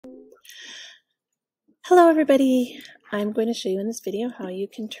Hello everybody, I'm going to show you in this video how you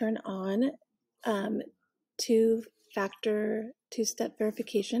can turn on two-step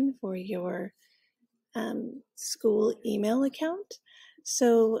verification for your school email account.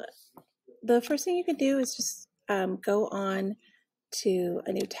 So the first thing you can do is just go on to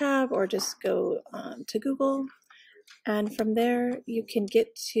a new tab or just go to Google, and from there you can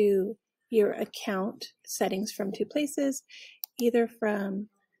get to your account settings from two places, either from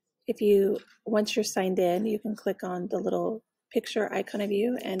once you're signed in, you can click on the little picture icon of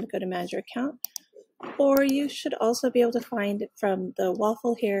you and go to manage your account, or you should also be able to find from the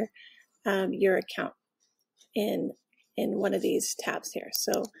waffle here your account in one of these tabs here.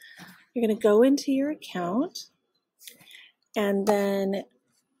 So you're going to go into your account, and then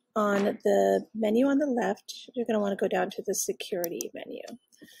on the menu on the left, you're going to want to go down to the security menu.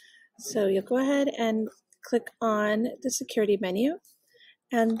 So you'll go ahead and click on the security menu,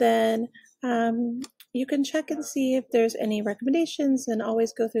 and then you can check and see if there's any recommendations and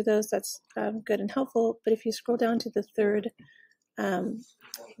always go through those. That's good and helpful. But if you scroll down to the third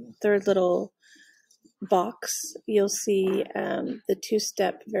little box, you'll see the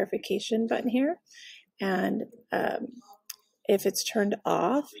two-step verification button here. And if it's turned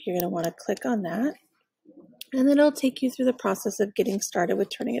off, you're going to want to click on that. And then it'll take you through the process of getting started with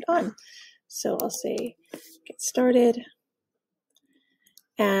turning it on. So I'll say get started.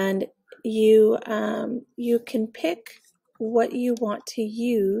 And you can pick what you want to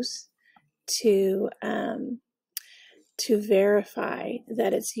use to verify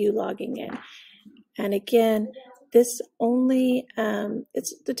that it's you logging in. And again, this only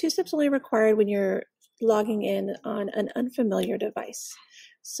the two steps only required when you're logging in on an unfamiliar device.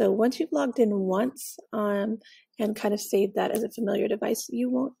 So once you've logged in once and kind of saved that as a familiar device, you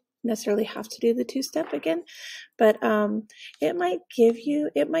won't necessarily have to do the two-step again, but it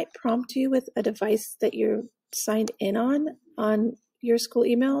might prompt you with a device that you're signed in on your school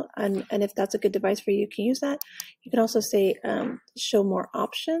email, and if that's a good device for you, you can use that. You can also say show more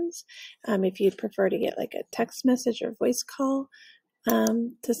options if you'd prefer to get like a text message or voice call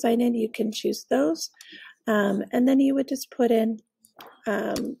to sign in. You can choose those, and then you would just put in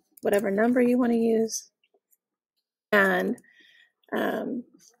whatever number you want to use,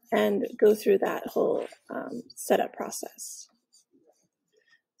 and go through that whole setup process.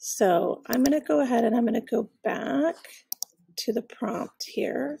 So I'm going to go ahead and I'm going to go back to the prompt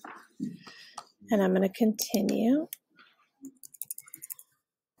here, and I'm going to continue.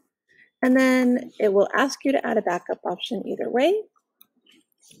 And then it will ask you to add a backup option either way,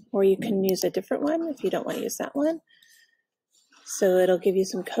 or you can use a different one if you don't want to use that one. So it'll give you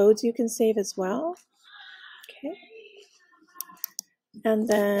some codes you can save as well. Okay. And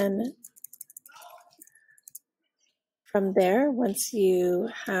then from there, once you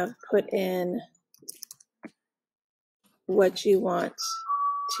have put in what you want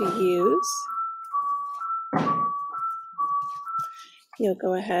to use, you'll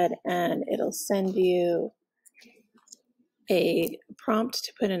go ahead and it'll send you a prompt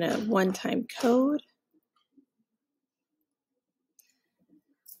to put in a one-time code,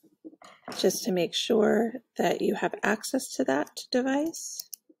 just to make sure that you have access to that device.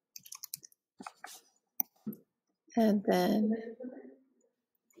 And then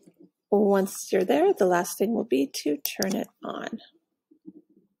once you're there, the last thing will be to turn it on.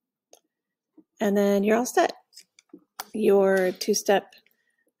 And then you're all set. Your two-step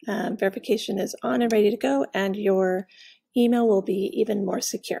verification is on and ready to go, and your email will be even more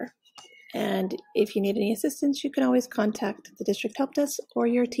secure. And if you need any assistance, you can always contact the district help desk or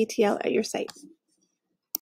your TTL at your site.